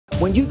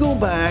When you go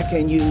back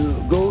and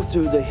you go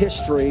through the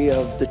history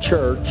of the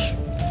church,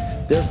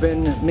 there have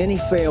been many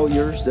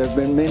failures. There have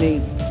been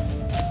many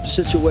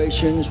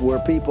situations where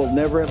people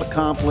never have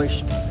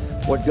accomplished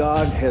what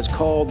God has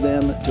called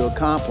them to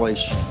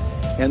accomplish.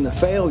 And the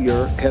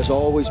failure has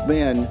always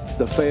been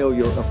the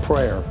failure of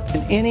prayer.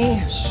 And any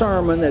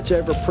sermon that's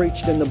ever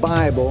preached in the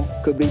Bible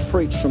could be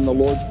preached from the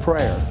Lord's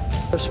Prayer.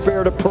 The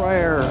spirit of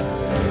prayer.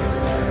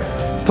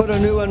 Put a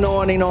new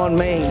anointing on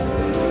me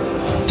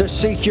to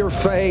seek your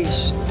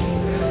face.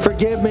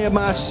 Forgive me of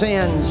my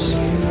sins.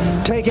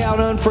 Take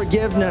out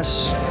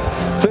unforgiveness.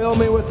 Fill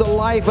me with the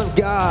life of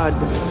God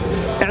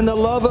and the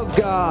love of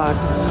God.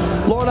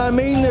 Lord, I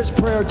mean this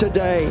prayer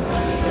today.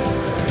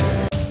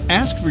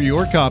 Ask for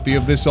your copy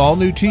of this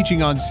all-new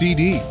teaching on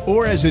CD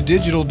or as a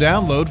digital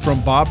download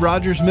from Bob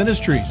Rogers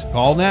Ministries.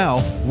 Call now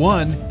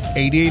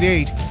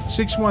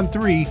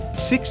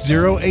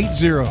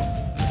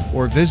 1-888-613-6080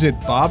 or visit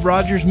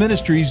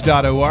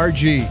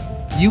bobrogersministries.org.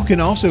 You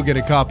can also get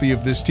a copy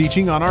of this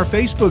teaching on our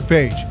Facebook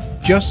page.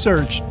 Just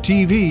search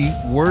TV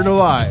Word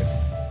Alive.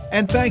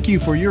 And thank you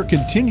for your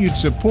continued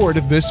support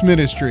of this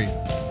ministry.